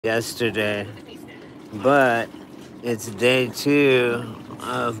yesterday, but it's day 2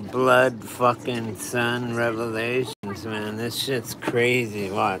 of blood fucking sun revelations, man. This shit's crazy.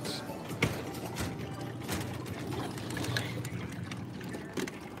 Watch.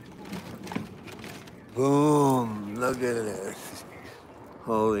 Boom. Look at this.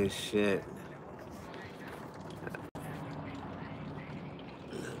 Holy shit.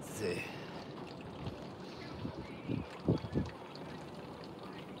 Let's see.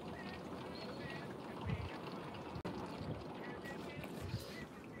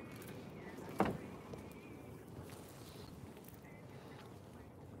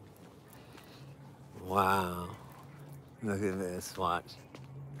 Wow. Look at this. Watch.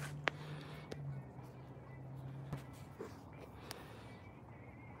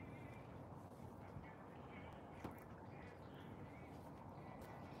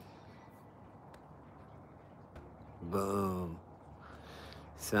 Boom.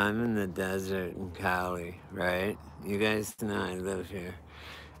 So I'm in the desert in Cali, right? You guys know I live here.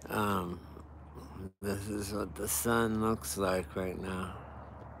 Um, this is what the sun looks like right now.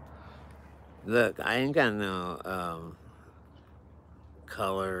 Look, I ain't got no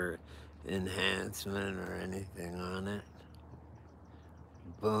color enhancement or anything on it.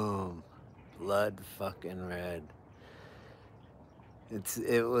 Boom. Blood fucking red.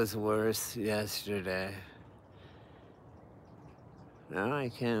 It was worse yesterday. No, I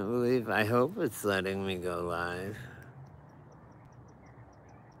can't believe. I hope it's letting me go live.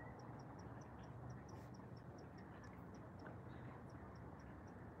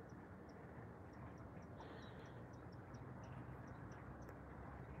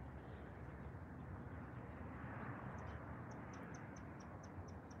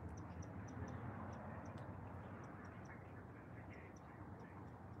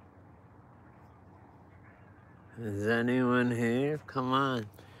 Is anyone here? Come on.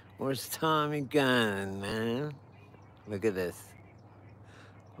 Where's Tommy Gunn, man? Look at this.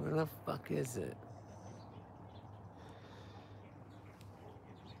 Where the fuck is it?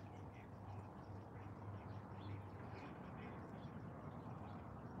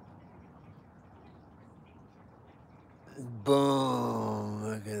 Boom.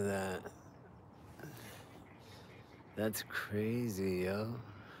 Look at that. That's crazy, yo.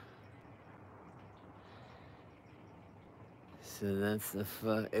 So that's the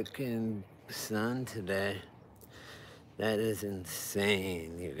fucking sun today. That is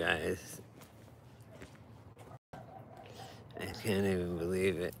insane, you guys. I can't even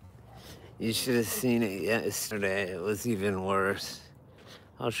believe it. You should have seen it yesterday. It was even worse.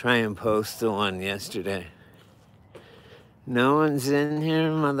 I'll try and post the one yesterday. No one's in here,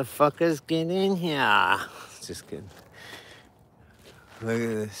 motherfuckers. Get in here. Just kidding. Look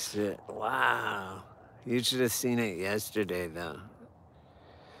at this shit. Wow. You should have seen it yesterday, though.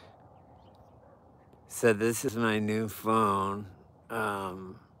 So this is my new phone.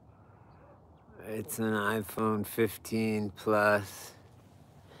 It's an iPhone 15 Plus.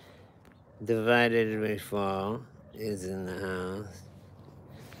 Divided by Fall is in the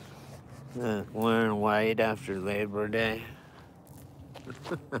house. Wearing white after Labor Day.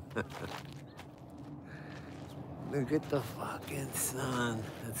 Look at the fucking sun.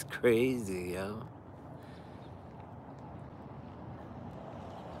 That's crazy, yo.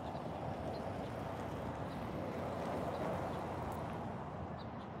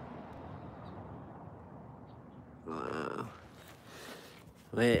 Wow.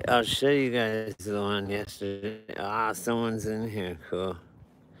 Wait, I'll show you guys the one yesterday. Ah, someone's in here. Cool.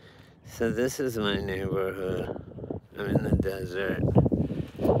 So this is my neighborhood. I'm in the desert.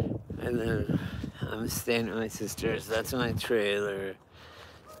 I'm staying at my sister's. That's my trailer.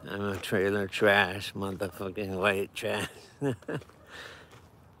 I'm a trailer trash, motherfucking white trash. And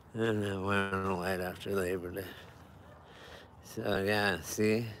I'm wearing white after Labor Day. So yeah,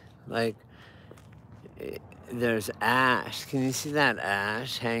 see? Like, there's ash. Can you see that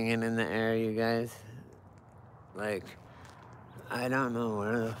ash hanging in the air, you guys? Like, I don't know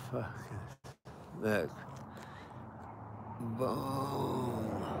where the fuck is. Look. Boom.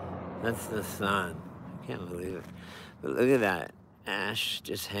 That's the sun. I can't believe it. But look at that ash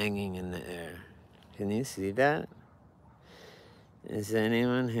just hanging in the air. Can you see that? Is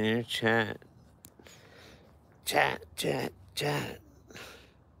anyone here? Chat. Chat, chat, chat.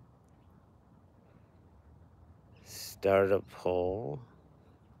 Start a poll.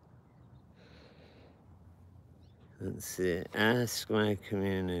 Let's see. Ask my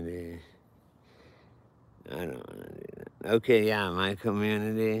community. I don't want to do that. Okay, yeah, my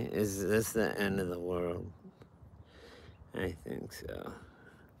community. Is this the end of the world? I think so.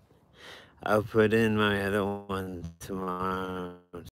 I'll put in my other one tomorrow.